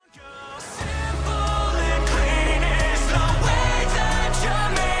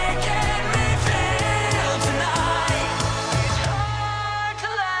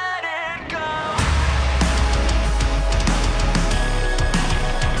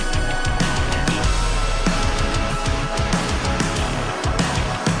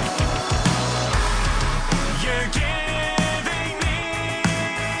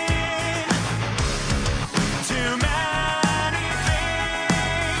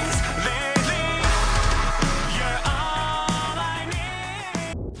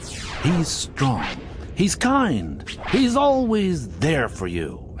He's strong. He's kind. He's always there for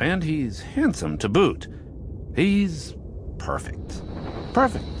you. And he's handsome to boot. He's perfect.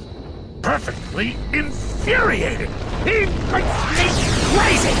 Perfect. Perfectly infuriating. He makes me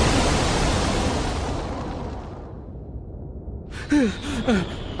crazy!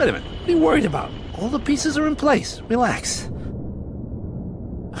 Wait a minute. What are you worried about? All the pieces are in place. Relax.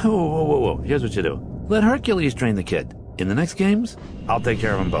 Whoa. Here's what you do. Let Hercules train the kid. In the next games, I'll take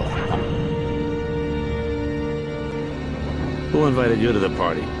care of them both. Who invited you to the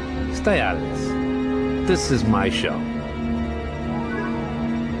party? Stay out of this. This is my show.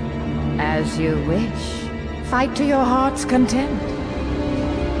 As you wish. Fight to your heart's content.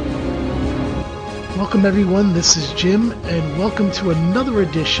 Welcome everyone, this is Jim, and welcome to another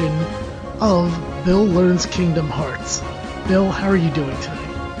edition of Bill Learns Kingdom Hearts. Bill, how are you doing today?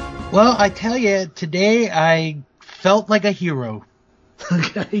 Well, I tell you, today I felt like a hero.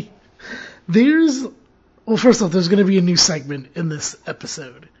 Okay. First off, there's going to be a new segment in this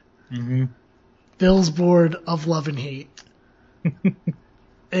episode. Mm-hmm. Bill's Board of Love and Hate.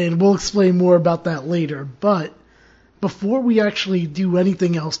 And we'll explain more about that later, but before we actually do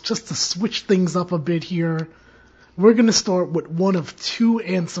anything else, just to switch things up a bit here, we're going to start with one of two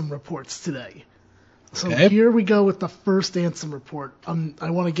Ansem reports today. So Here we go with the first Ansem report. I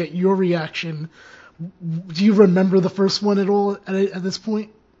want to get your reaction. Do you remember the first one at all at this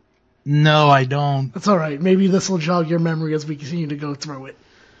point? No, I don't. That's all right. Maybe this will jog your memory as we continue to go through it.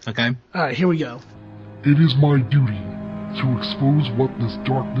 Okay. All right, here we go. It is my duty to expose what this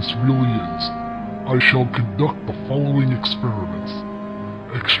darkness really is. I shall conduct the following experiments.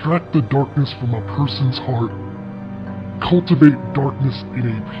 Extract the darkness from a person's heart. Cultivate darkness in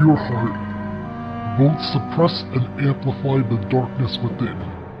a pure heart. Both suppress and amplify the darkness within.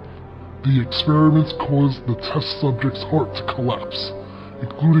 The experiments cause the test subject's heart to collapse,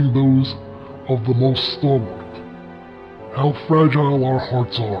 including those of the most stalwart. How fragile our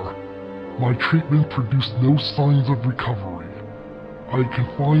hearts are. My treatment produced no signs of recovery. I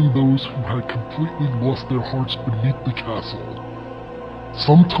confined those who had completely lost their hearts beneath the castle.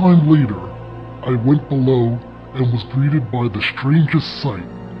 Sometime later, I went below and was greeted by the strangest sight.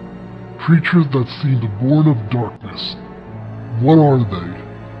 Creatures that seemed born of darkness. What are they?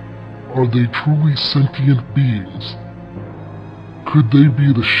 Are they truly sentient beings? Could they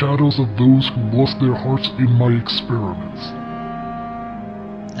be the shadows of those who lost their hearts in my experiments?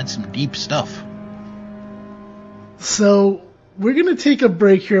 That's some deep stuff. So, we're going to take a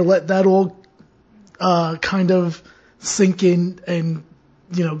break here, let that all kind of sink in and,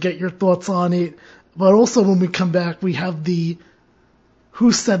 get your thoughts on it. But also when we come back, we have the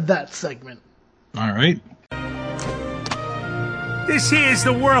Who Said That segment. All right. This here's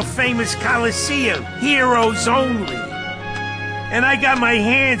the world-famous Coliseum, heroes only. And I got my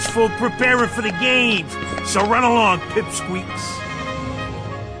hands full preparing for the games, so run along, pipsqueaks.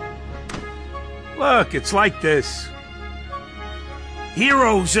 Look, it's like this.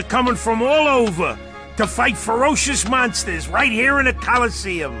 Heroes are coming from all over to fight ferocious monsters right here in the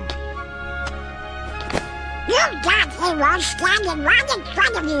Coliseum. You've got heroes standing right in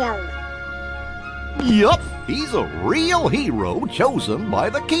front of you. Yup, he's a real hero chosen by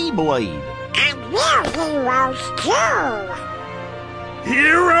the Keyblade. And we're heroes too.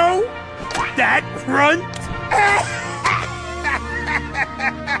 Hero? That runt?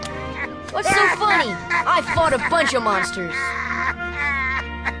 What's so funny? I fought a bunch of monsters.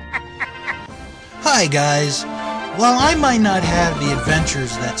 Hi, guys. While I might not have the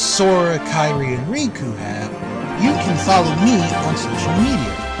adventures that Sora, Kairi, and Riku have, you can follow me on social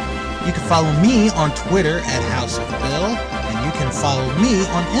media. You can follow me on Twitter at House of Bill, and you can follow me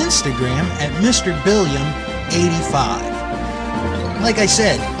on Instagram at MrBilliam85. Like I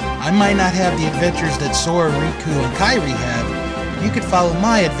said, I might not have the adventures that Sora, Riku, and Kairi have. You can follow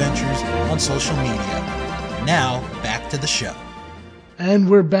my adventures on social media. Now, back to the show. And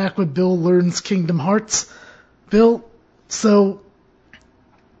we're back with Bill Learns Kingdom Hearts. Bill, so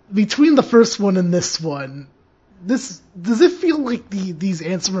between the first one and this one, does it feel like these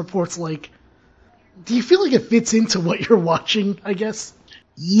Ansem reports, do you feel like it fits into what you're watching, I guess?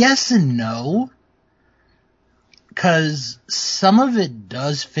 Yes and no. Because some of it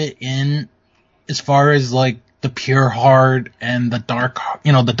does fit in as far as, the pure heart and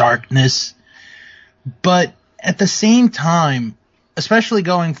the darkness. But at the same time, especially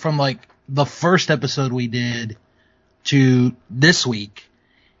going from, the first episode we did to this week,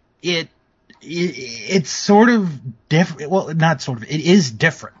 it's sort of different. Well, not sort of. It is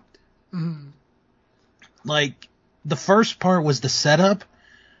different. Mm-hmm. The first part was the setup.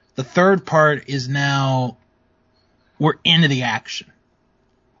 The third part is now we're into the action.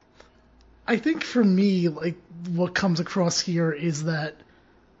 I think for me, like, what comes across here is that,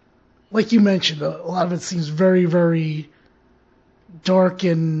 like you mentioned, a lot of it seems very, very dark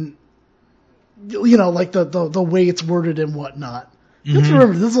and, like the way it's worded and whatnot. You have to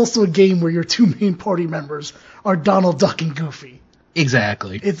remember, this is also a game where your two main party members are Donald Duck and Goofy.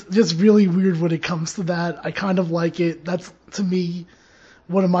 Exactly. It's just really weird when it comes to that. I kind of like it. That's, to me,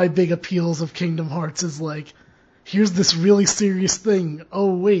 one of my big appeals of Kingdom Hearts is like, here's this really serious thing.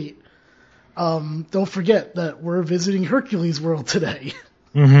 Oh, wait. Don't forget that we're visiting Hercules World today.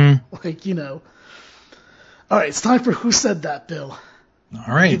 Like, Alright, it's time for Who Said That, Bill.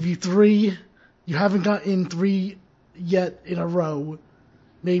 Alright. I'll give you 3. You haven't gotten 3 yet in a row.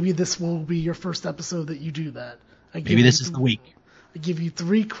 Maybe this will be your first episode that you do that. Maybe this is the week. I give you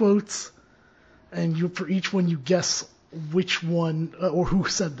 3 quotes, and for each one you guess which one, or who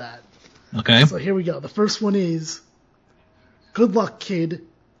said that. Okay. So here we go. The first one is, "Good luck, kid.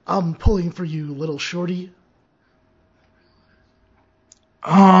 I'm pulling for you, little shorty."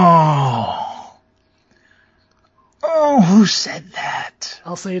 Oh, who said that?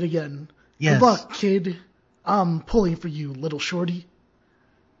 I'll say it again. Yes. "Good luck, kid. I'm pulling for you, little shorty."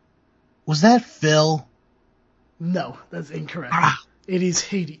 Was that Phil? No, that's incorrect. It is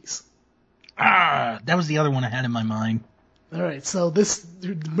Hades. That was the other one I had in my mind. Alright, so this,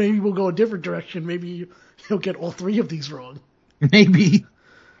 maybe we'll go a different direction. Maybe you'll get all 3 of these wrong. Maybe.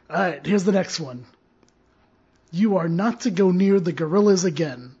 Alright, here's the next one. "You are not to go near the gorillas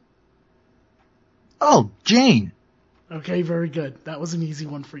again." Oh, Jane. Okay, very good. That was an easy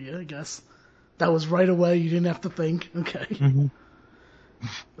one for you, I guess. That was right away. You didn't have to think. Okay. And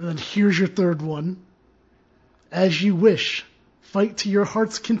then here's your third one. "As you wish. Fight to your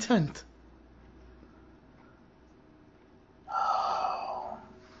heart's content."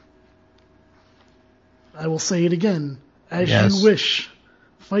 I will say it again. "As you wish.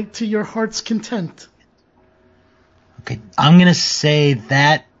 Fight to your heart's content." Okay, I'm going to say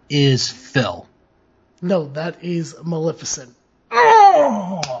that is Phil. No, that is Maleficent.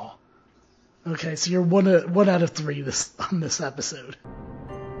 Oh! Okay, so you're one out of 3 on this episode.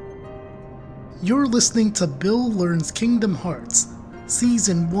 You're listening to Bill Learns Kingdom Hearts,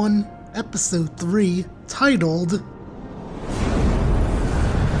 Season 1, Episode 3, titled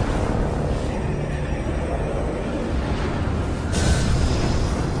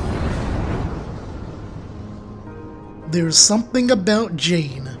 "There's Something About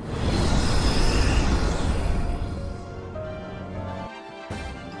Jane."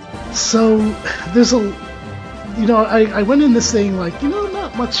 So, there's I went in this saying like,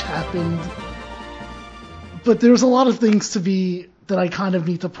 not much happened, but there's a lot of things that I kind of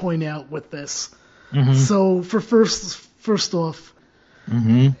need to point out with this. So, for first off,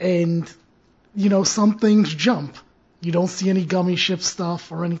 and, some things jump. You don't see any gummy ship stuff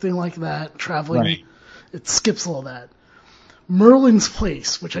or anything like that, traveling. Right. It skips all that. Merlin's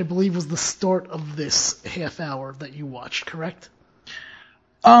Place, which I believe was the start of this half hour that you watched, correct?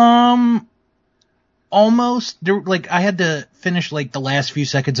 Almost. I had to finish, the last few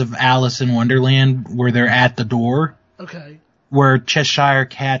seconds of Alice in Wonderland where they're at the door. Okay. Where Cheshire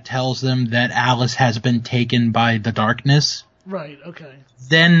Cat tells them that Alice has been taken by the darkness. Right, okay.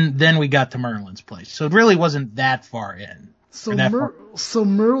 Then we got to Merlin's Place. So it really wasn't that far in. So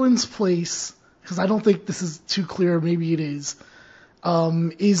Merlin's Place, because I don't think this is too clear, maybe it is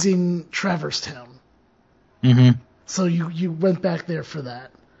in Traverse Town. So you went back there for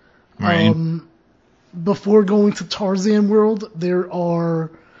that. Right. Before going to Tarzan World,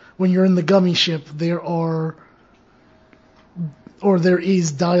 when you're in the gummy ship, there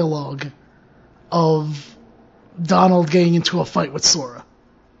is dialogue of Donald getting into a fight with Sora.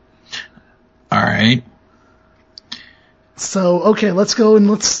 Alright. So, okay, let's go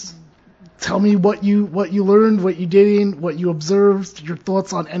and let's tell me what you learned, what you didn't, what you observed, your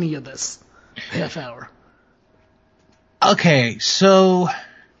thoughts on any of this half hour. Okay, so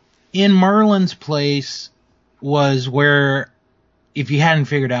in Merlin's Place was where, if you hadn't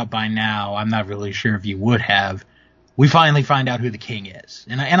figured out by now, I'm not really sure if you would have, we finally find out who the king is.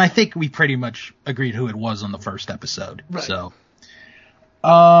 And I think we pretty much agreed who it was on the first episode. Right. So,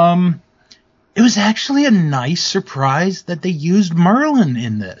 it was actually a nice surprise that they used Merlin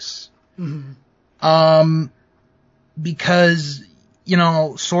in this. Because,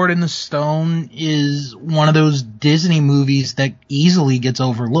 Sword in the Stone is one of those Disney movies that easily gets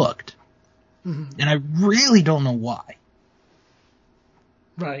overlooked. And I really don't know why.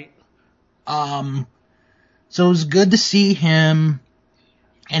 Right. So it was good to see him,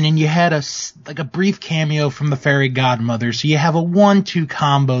 and then you had a brief cameo from the fairy godmother, so you have a 1-2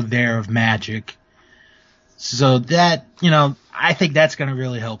 combo there of magic. So that, I think that's going to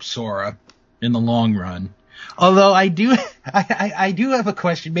really help Sora. in the long run. Although I do have a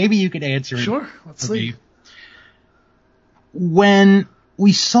question. Maybe you could answer it. Sure, let's see. When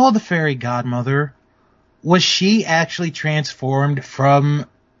we saw the fairy godmother, was she actually transformed from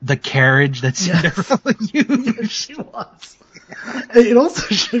the carriage that Cinderella used? Yes, she was. It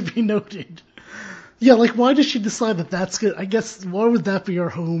also should be noted. Yeah, like, why does she decide that that's good? I guess, why would that be her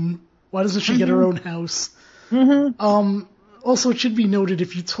home? Why doesn't she get her own house? Mm-hmm. Also, it should be noted,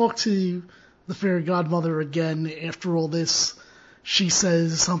 if you talk to the fairy godmother again after all this, she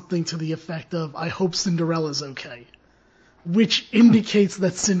says something to the effect of, I hope Cinderella's okay. Which indicates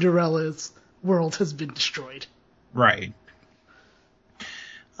that Cinderella's world has been destroyed. Right.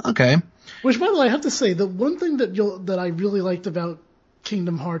 Okay. Which, by the way, I have to say, the one thing that I really liked about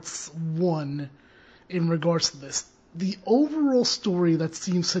Kingdom Hearts 1 in regards to this, the overall story that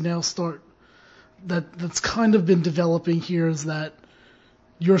seems to now start, that's kind of been developing here, is that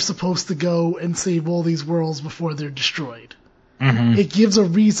you're supposed to go and save all these worlds before they're destroyed. Mm-hmm. It gives a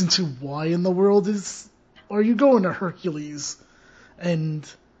reason to why in the world are you going to Hercules and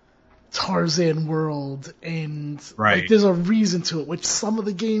Tarzan world, and like, there's a reason to it, which some of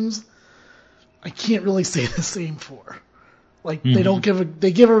the games I can't really say the same for. Like, they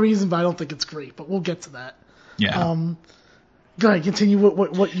give a reason, but I don't think it's great, but we'll get to that. Yeah. Go ahead, continue.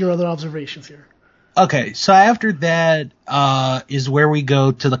 What your other observations here? Okay, so after that is where we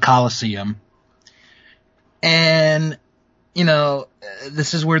go to the Colosseum. And,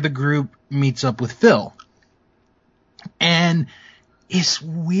 this is where the group meets up with Phil. And it's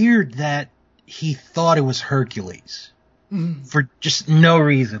weird that he thought it was Hercules. For just no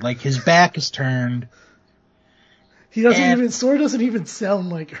reason. Like, his back is turned. Sora doesn't even sound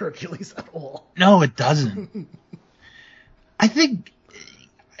like Hercules at all. No, it doesn't. I think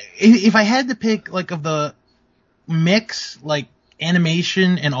if I had to pick, like, of the mix, like,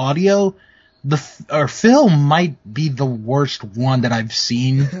 animation and audio, Phil might be the worst one that I've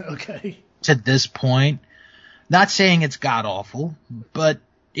seen to this point. Not saying it's god-awful, but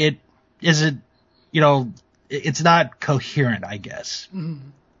it isn't, it's not coherent, I guess,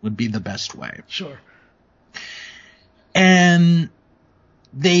 would be the best way. Sure. And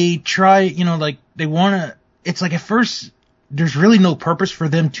they try, they want to, it's like at first there's really no purpose for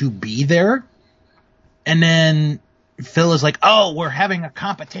them to be there. And then Phil is like, oh, we're having a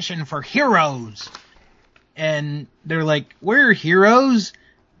competition for heroes. And they're like, we're heroes.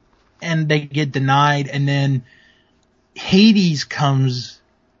 And they get denied. And then Hades comes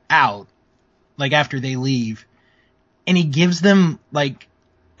out, like, after they leave. And he gives them, like,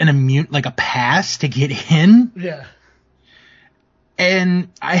 a pass to get in. Yeah. And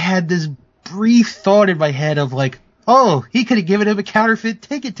I had this brief thought in my head of, like, oh, he could have given him a counterfeit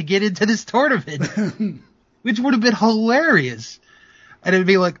ticket to get into this tournament. Which would have been hilarious. And it'd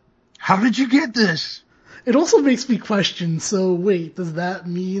be like, how did you get this? It also makes me question, so wait, does that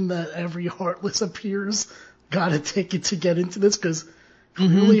mean that every Heartless appears got a ticket to get into this? Because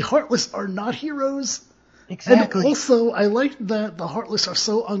clearly Heartless are not heroes. Exactly. And also, I like that the Heartless are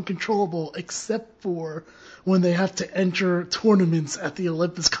so uncontrollable, except for when they have to enter tournaments at the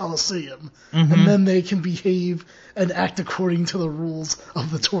Olympus Coliseum. And then they can behave and act according to the rules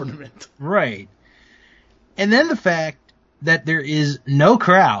of the tournament. Right. And then the fact that there is no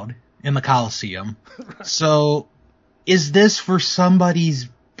crowd in the Coliseum. Right. So, is this for somebody's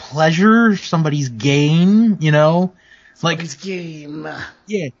pleasure, somebody's gain, Somebody's game.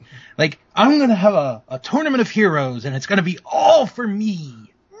 Yeah. Like, I'm going to have a tournament of heroes, and it's going to be all for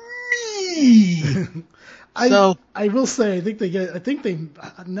me. Me! I will say,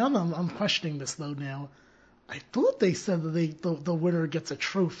 now that I'm questioning this, though, now, I thought they said that the winner gets a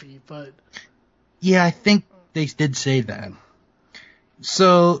trophy, but... Yeah, I think they did say that.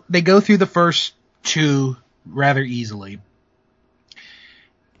 So, they go through the first two rather easily.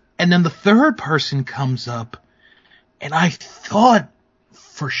 And then the third person comes up, and I thought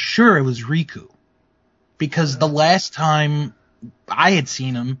for sure it was Riku. Because the last time I had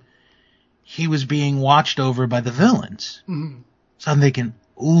seen him, he was being watched over by the villains. So I'm thinking,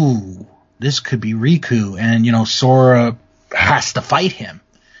 ooh, this could be Riku, and, Sora has to fight him.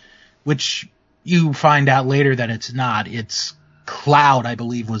 Which you find out later that it's not. It's Cloud, I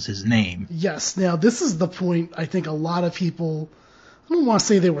believe, was his name. Yes. Now, this is the point I think a lot of people, I don't want to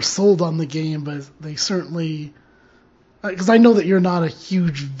say they were sold on the game, but they certainly... Because I know that you're not a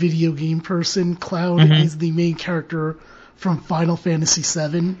huge video game person. Cloud is the main character from Final Fantasy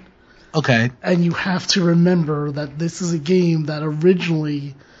VII. Okay. And you have to remember that this is a game that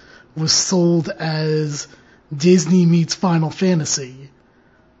originally was sold as Disney meets Final Fantasy.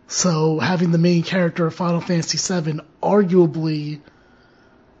 So having the main character of Final Fantasy VII, arguably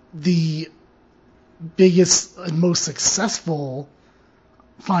the biggest and most successful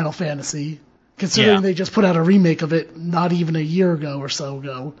Final Fantasy, considering they just put out a remake of it not even a year ago or so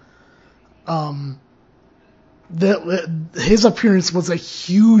ago. His appearance was a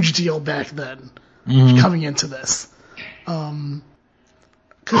huge deal back then, coming into this. Because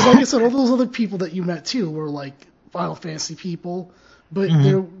like I said, all those other people that you met too were like Final Fantasy people, but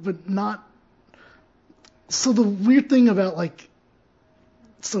but not. So the weird thing about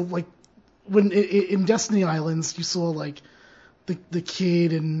when in Destiny Islands you saw like the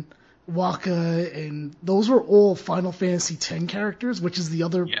kid and Waka, and those were all Final Fantasy X characters, which is the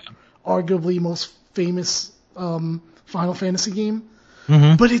other arguably most famous Final Fantasy game.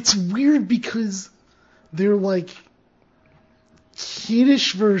 But it's weird because they're like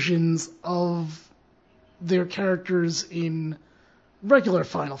kiddish versions of their characters in regular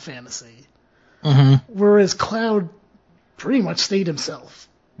Final Fantasy. Whereas Cloud pretty much stayed himself.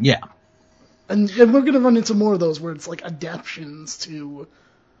 Yeah. And we're going to run into more of those where it's like adaptations to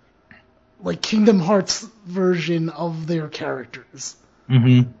like Kingdom Hearts version of their characters.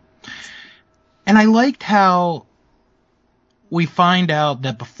 And I liked how we find out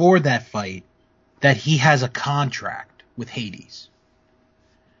that before that fight that he has a contract with Hades.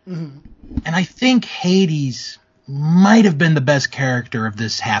 And I think Hades might have been the best character of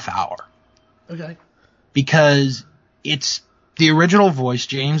this half hour. Okay. Because it's the original voice,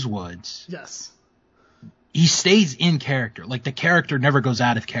 James Woods. Yes. He stays in character. Like, the character never goes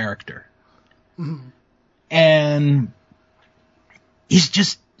out of character. And he's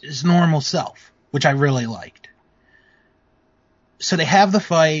just his normal self, which I really liked. So they have the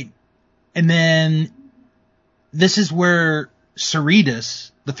fight, and then this is where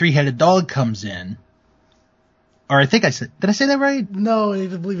Cerritos, the three-headed dog, comes in. Or I think did I say that right? No, I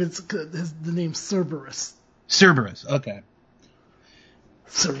believe the name's Cerberus. Cerberus, okay.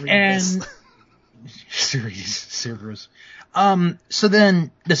 Cerritos. Cerberus. So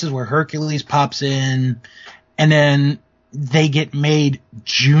then this is where Hercules pops in, and then they get made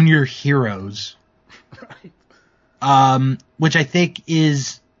junior heroes. Right. Which I think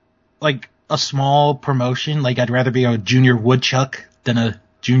is like a small promotion. Like, I'd rather be a junior woodchuck than a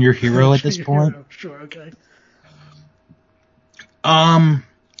junior hero at this point. Hero. Sure, okay. And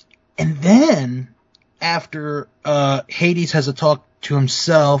then after Hades has a talk to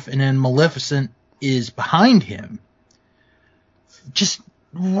himself, and then Maleficent is behind him, just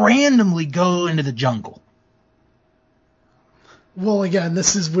randomly go into the jungle. Well, again,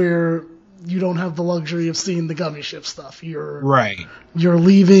 this is where you don't have the luxury of seeing the gummy ship stuff. You're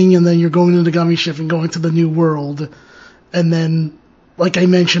leaving, and then you're going into the gummy ship and going to the new world, and then, like I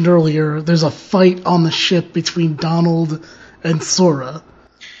mentioned earlier, there's a fight on the ship between Donald and Sora,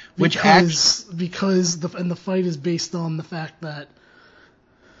 because the fight is based on the fact that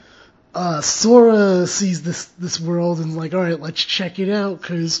Sora sees this world and is like, all right, let's check it out,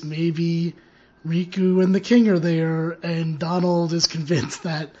 because maybe Riku and the king are there, and Donald is convinced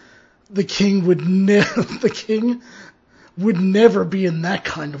that the king would never be in that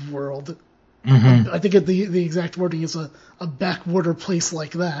kind of world. I think the exact wording is a backwater place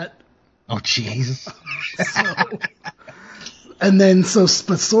like that. Oh, jeez.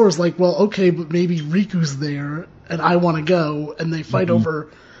 But Sora's like, well, okay, but maybe Riku's there, and I want to go, and they fight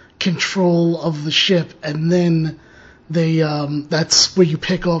over control of the ship, and then they that's where you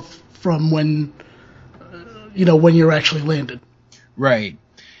pick up from when you're actually landed. Right.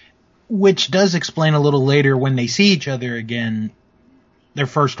 Which does explain a little later when they see each other again, their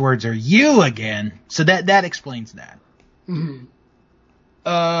first words are "you again," so that explains that.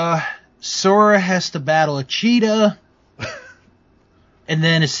 Sora has to battle a cheetah, and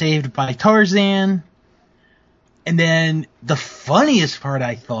then is saved by Tarzan. And then the funniest part,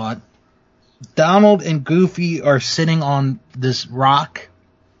 I thought, Donald and Goofy are sitting on this rock,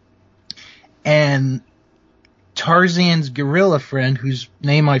 and Tarzan's gorilla friend, whose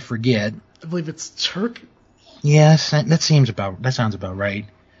name I forget. I believe it's Turk. Yes, that sounds about right.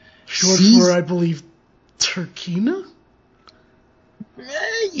 Short for, I believe, Turkina?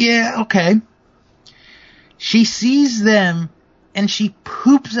 Yeah, okay. She sees them, and she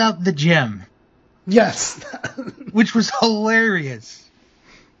poops out the gem. Yes. Which was hilarious.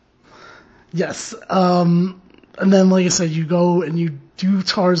 Yes. And then, like I said, you go and you do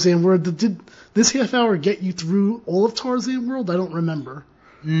Tarzan World. Did this half hour get you through all of Tarzan World? I don't remember.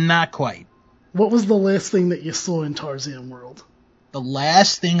 Not quite. What was the last thing that you saw in Tarzan World? The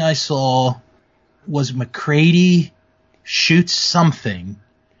last thing I saw was McCready shoots something,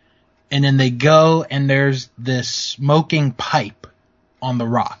 and then they go, and there's this smoking pipe on the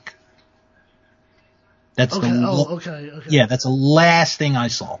rock. That's okay. Okay. Yeah, that's the last thing I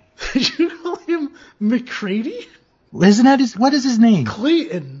saw. Did you call him McCready? Isn't that what is his name?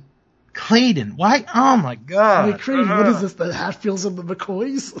 Clayton. Clayton. Why? Oh my God. McCready, what is this? The Hatfields and the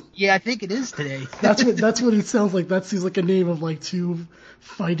McCoys? Yeah, I think it is today. That's what it sounds like. That seems like a name of like two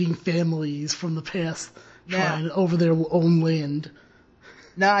fighting families from the past trying over their own land.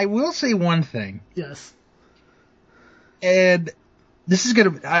 Now, I will say one thing. Yes. And this is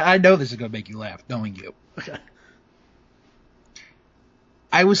I know this is gonna make you laugh, knowing you. Okay.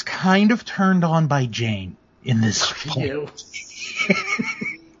 I was kind of turned on by Jane in this point.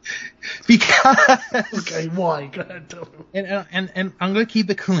 Because okay, why? Go ahead, tell me. And I'm gonna keep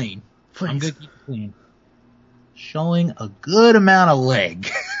it clean. Please. I'm gonna keep it clean. Showing a good amount of leg.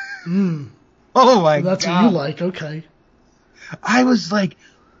 Oh my God. That's what you like, okay. I was like,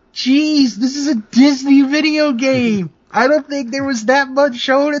 geez, this is a Disney video game. I don't think there was that much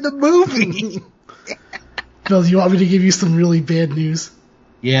shown in the movie. Bill, you want me to give you some really bad news?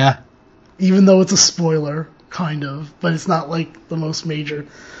 Yeah. Even though it's a spoiler, kind of, but it's not like the most major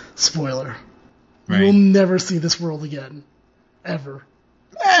spoiler. Right. You'll never see this world again. Ever.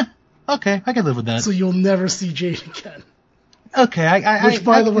 Okay, I can live with that. So you'll never see Jane again. Okay, Which,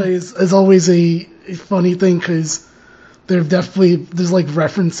 by the way, is always a funny thing, because there's like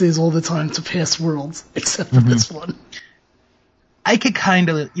references all the time to past worlds, except for this one. I could kind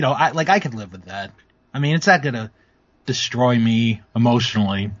of, I could live with that. I mean, it's not gonna destroy me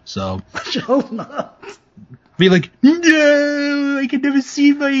emotionally, so. I should hope not. Be like, no, I can never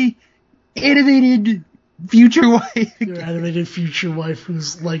see my animated future wife. Your animated future wife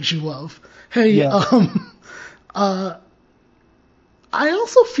whose legs you love. Hey, yeah. I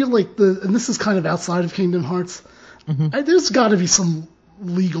also feel like and this is kind of outside of Kingdom Hearts, there's got to be some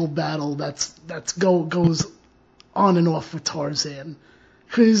legal battle that's goes on and off with Tarzan.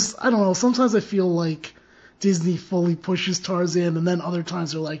 Because, I don't know, sometimes I feel like Disney fully pushes Tarzan, and then other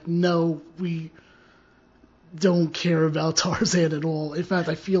times they're like, no, we don't care about Tarzan at all. In fact,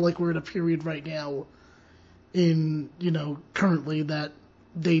 I feel like we're in a period right now currently that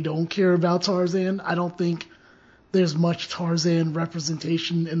they don't care about Tarzan. I don't think there's much Tarzan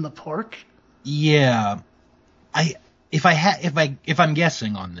representation in the park. Yeah. If I'm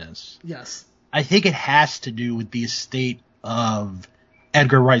guessing on this. Yes. I think it has to do with the estate of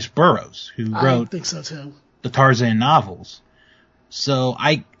Edgar Rice Burroughs, who wrote I think so too. the Tarzan novels. So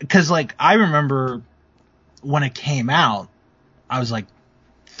I remember when it came out, I was like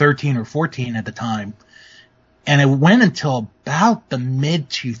 13 or 14 at the time. And it went until about the mid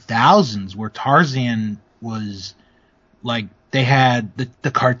 2000s where Tarzan was like, they had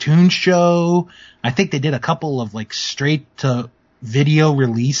the cartoon show. I think they did a couple of like straight to video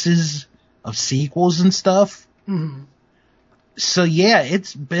releases of sequels and stuff. Mm-hmm. So yeah,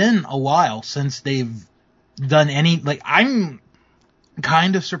 it's been a while since they've done any, like, I'm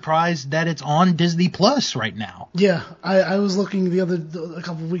kind of surprised that it's on Disney Plus right now. Yeah, I was looking a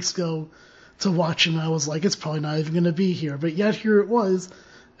couple of weeks ago to watch, and I was like, it's probably not even going to be here. But yet here it was.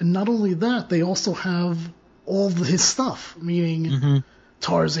 And not only that, they also have all of his stuff, meaning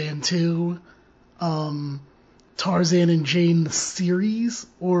Tarzan 2, Tarzan and Jane the series,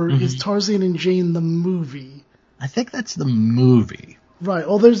 or is Tarzan and Jane the movie? I think that's the movie. Right.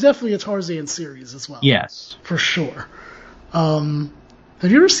 Well, there's definitely a Tarzan series as well. Yes. For sure. Have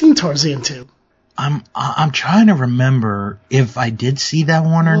you ever seen Tarzan 2? I'm trying to remember if I did see that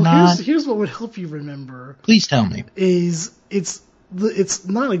one or not. Here's what would help you remember. Please tell me. It's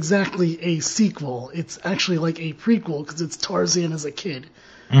not exactly a sequel. It's actually like a prequel, because it's Tarzan as a kid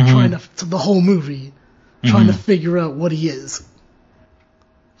trying to the whole movie trying to figure out what he is.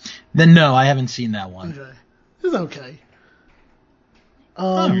 Then no, I haven't seen that one. Okay. It's okay.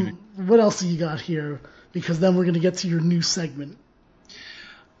 What else do you got here? Because then we're going to get to your new segment.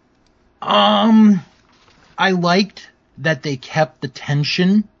 I liked that they kept the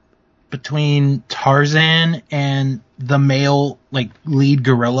tension between Tarzan and the male, like, lead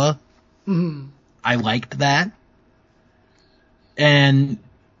gorilla. Mm-hmm. I liked that. And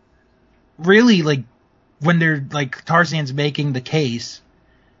really, like, when they're, like, Tarzan's making the case,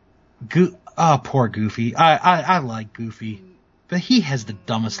 poor Goofy. I like Goofy. But he has the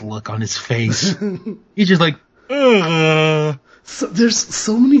dumbest look on his face. He's just like, ugh. So there's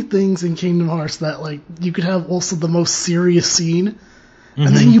so many things in Kingdom Hearts that, like, you could have also the most serious scene,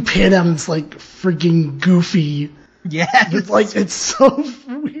 and then you pan out and it's like freaking Goofy. Yeah. It's so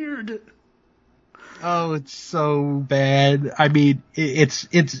weird. Oh, it's so bad. I mean, it's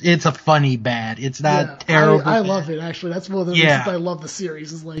a funny bad. It's not terrible. I love it, actually. That's one of the reasons I love the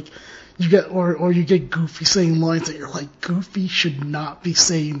series, is like, you get, or you get Goofy saying lines that you're like, Goofy should not be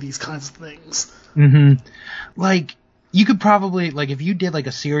saying these kinds of things. Like, you could probably, like, if you did, like,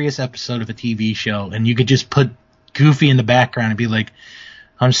 a serious episode of a TV show and you could just put Goofy in the background and be like,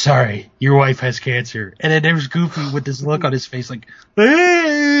 I'm sorry, your wife has cancer. And then there's Goofy with this look on his face like,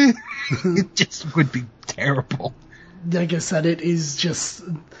 hey! It just would be terrible. Like I said, it is just...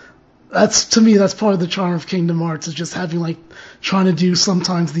 to me, that's part of the charm of Kingdom Hearts, is just having, like, trying to do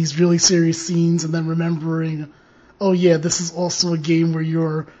sometimes these really serious scenes and then remembering, oh yeah, this is also a game where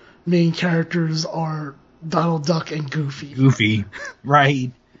your main characters are Donald Duck and Goofy. Goofy,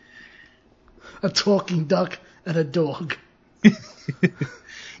 right. A talking duck and a dog.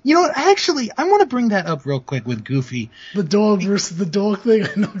 You know what, actually, I want to bring that up real quick with Goofy. The dog versus the dog thing?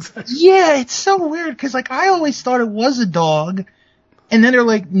 I know exactly. Yeah, it's so weird, because, like, I always thought it was a dog, and then they're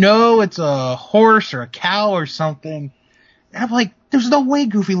like, no, it's a horse or a cow or something. And I'm like, there's no way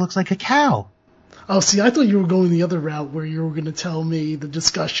Goofy looks like a cow. Oh, see, I thought you were going the other route, where you were going to tell me the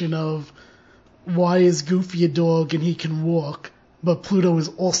discussion of why is Goofy a dog and he can walk, but Pluto is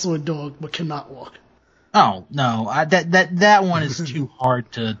also a dog but cannot walk. Oh, no, that one is too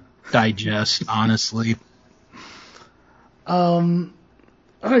hard to digest, honestly. All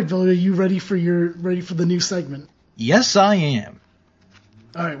right, Billy, are you ready for the new segment? Yes, I am.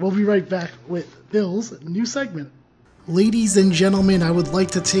 All right, we'll be right back with Bill's new segment. Ladies and gentlemen, I would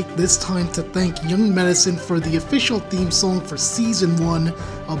like to take this time to thank Young Medicine for the official theme song for Season 1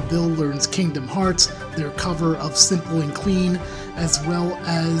 of Bill Learns Kingdom Hearts, their cover of Simple and Clean, as well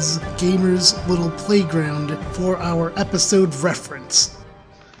as Gamer's Little Playground for our episode reference.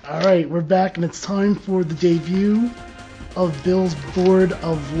 Alright, we're back and it's time for the debut of Bill's Board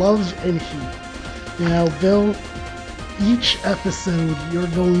of Love and Heat. Now, Bill, each episode you're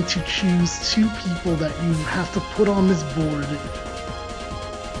going to choose 2 people that you have to put on this board.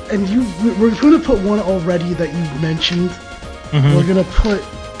 And we're going to put one already that you mentioned. Mm-hmm. We're going to put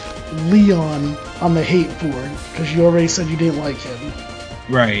Leon on the hate board, because you already said you didn't like him.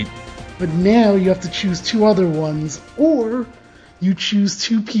 Right. But now you have to choose 2 other ones, or you choose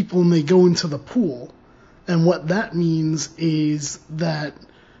 2 people and they go into the pool. And what that means is that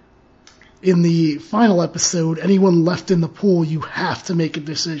in the final episode, anyone left in the pool you have to make a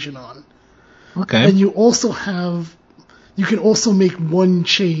decision on. Okay. And you can also make 1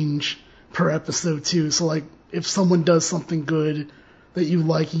 change per episode too. So like, if someone does something good that you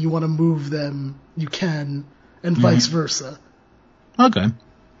like and you want to move them, you can, and vice versa. Okay.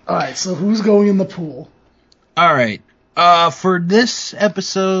 Alright, so who's going in the pool? Alright. For this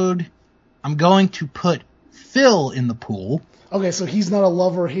episode, I'm going to put Phil in the pool. Okay, so he's not a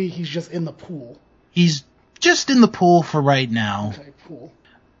love or hate, he's just in the pool. He's just in the pool for right now. Okay, cool.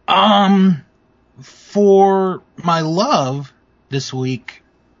 For my love this week,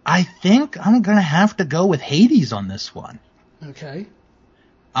 I think I'm gonna have to go with Hades on this one. Okay.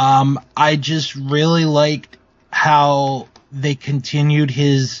 I just really liked how they continued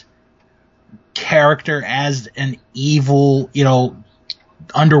his character as an evil,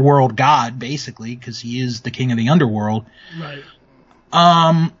 underworld god, basically, because he is the king of the underworld. Right.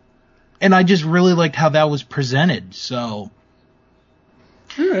 And I just really liked how that was presented, so.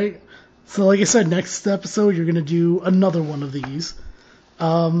 Alright. So like I said, next episode you're going to do another one of these.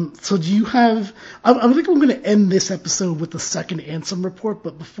 So do you have... I think I'm going to end this episode with the second Ansem report,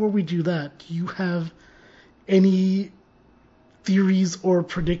 but before we do that, do you have any theories or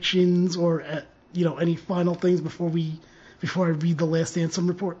predictions or, any final things before I read the last Ansem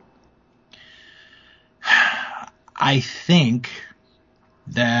report? I think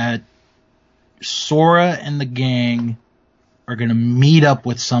that Sora and the gang are going to meet up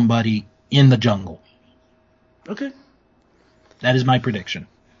with somebody in the jungle. Okay. That is my prediction.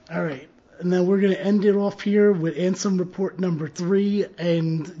 All right. And then we're going to end it off here with Ansem report number 3,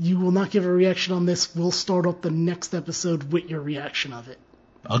 and you will not give a reaction on this. We'll start off the next episode with your reaction of it.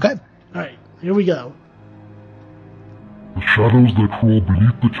 Okay. All right. Here we go. The shadows that crawl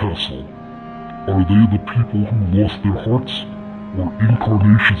beneath the castle, are they the people who lost their hearts, or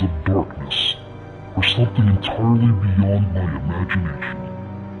incarnations of darkness, or something entirely beyond my imagination?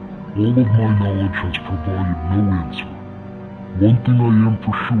 All of my knowledge has provided no answer.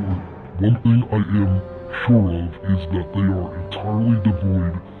 One thing I am sure of is that they are entirely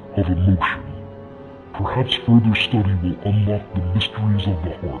devoid of emotion. Perhaps further study will unlock the mysteries of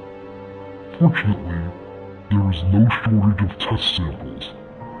the heart. Fortunately, there is no shortage of test samples.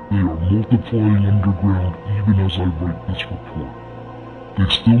 They are multiplying underground even as I write this report. They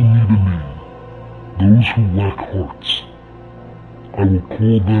still need a name. Those who lack hearts. I will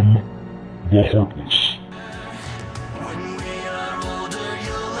call them the Heartless.